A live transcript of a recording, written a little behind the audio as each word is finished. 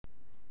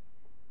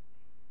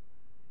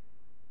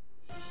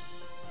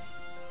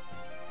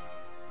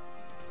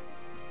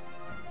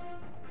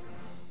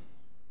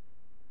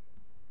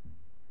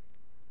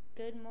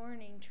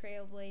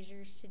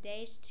Trailblazers.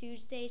 Today's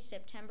Tuesday,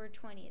 September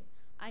 20th.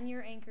 I'm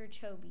your anchor,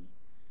 Toby.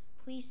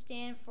 Please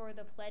stand for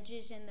the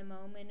pledges in the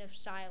moment of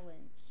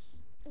silence.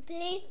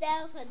 Please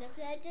stand for the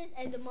pledges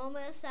and the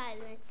moment of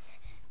silence.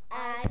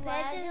 I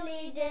pledge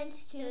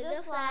allegiance to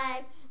the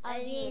flag of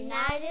the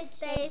United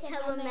States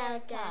of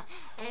America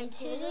and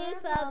to the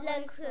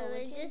republic for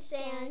which it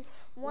stands,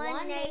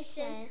 one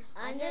nation,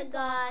 under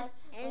God,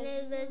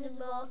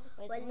 indivisible,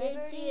 with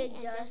liberty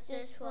and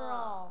justice for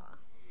all.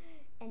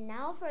 And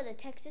now for the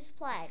Texas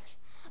pledge.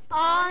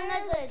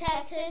 Honor the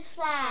Texas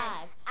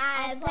flag.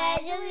 I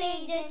pledge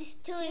allegiance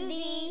to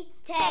thee,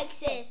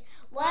 Texas,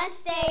 one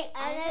state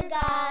under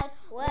God,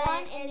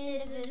 one and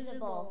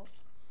indivisible.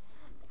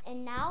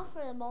 And now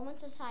for the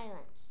moments of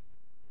silence.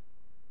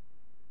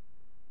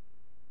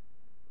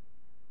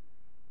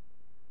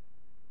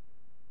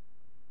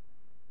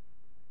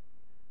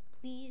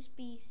 Please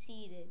be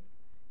seated.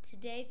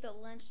 Today the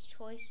lunch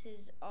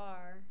choices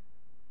are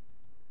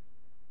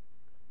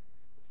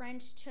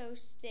French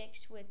toast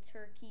sticks with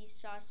turkey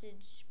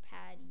sausage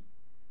patty,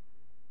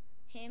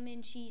 ham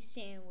and cheese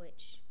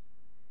sandwich,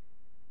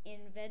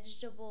 and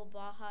vegetable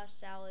Baja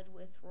salad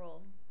with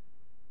roll.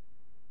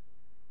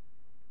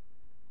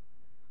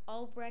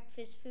 All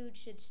breakfast food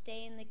should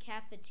stay in the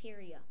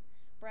cafeteria.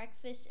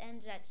 Breakfast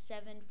ends at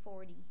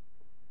 7:40.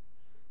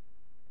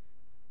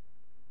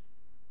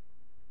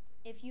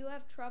 If you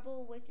have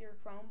trouble with your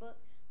Chromebook,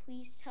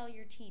 please tell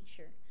your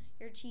teacher.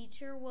 Your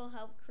teacher will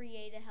help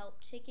create a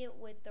help ticket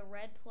with the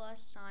red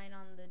plus sign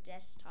on the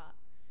desktop.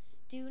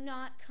 Do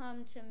not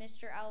come to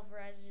Mr.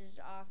 Alvarez's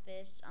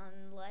office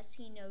unless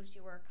he knows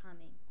you are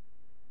coming.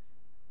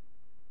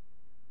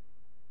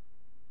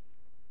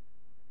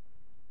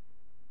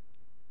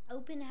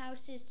 Open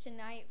houses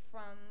tonight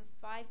from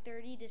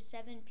 5:30 to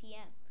 7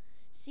 p.m.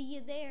 See you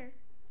there.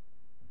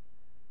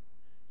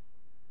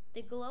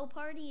 The Glow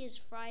Party is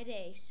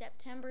Friday,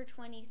 September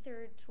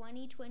 23rd,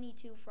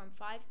 2022 from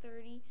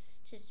 5:30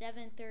 to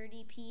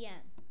 7:30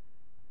 p.m.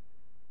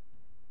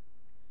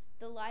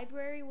 The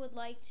library would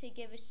like to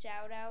give a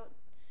shout out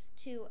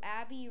to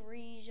Abby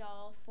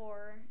Rijal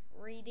for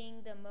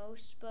reading the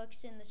most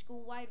books in the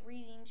school-wide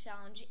reading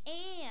challenge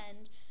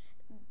and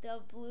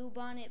the Blue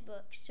Bonnet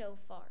book so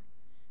far.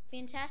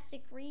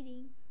 Fantastic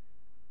reading.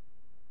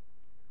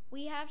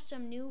 We have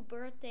some new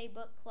birthday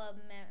book club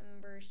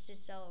members to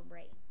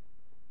celebrate.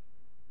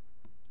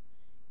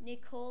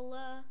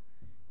 Nicola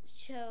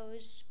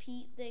chose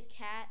Pete the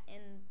Cat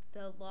and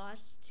the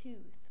Lost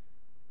Tooth.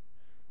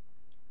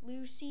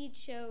 Lucy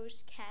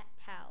chose Cat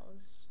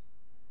Pals.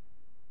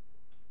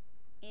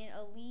 And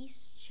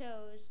Elise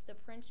chose the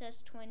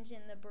Princess Twins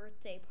and the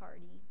Birthday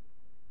Party.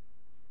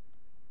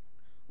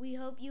 We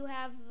hope you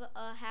have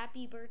a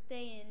happy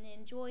birthday and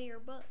enjoy your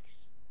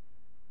books.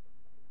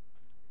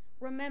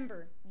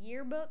 Remember,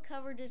 yearbook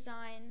cover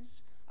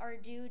designs are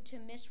due to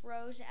Miss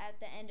Rose at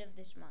the end of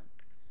this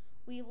month.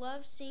 We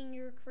love seeing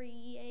your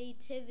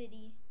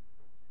creativity.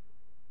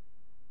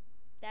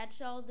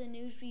 That's all the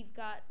news we've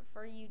got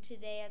for you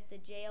today at the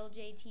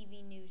JLJ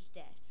TV News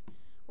Desk.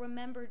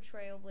 Remember,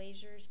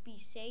 Trailblazers, be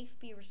safe,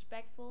 be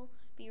respectful,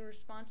 be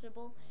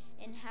responsible,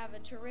 and have a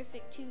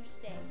terrific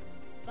Tuesday.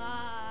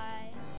 Bye.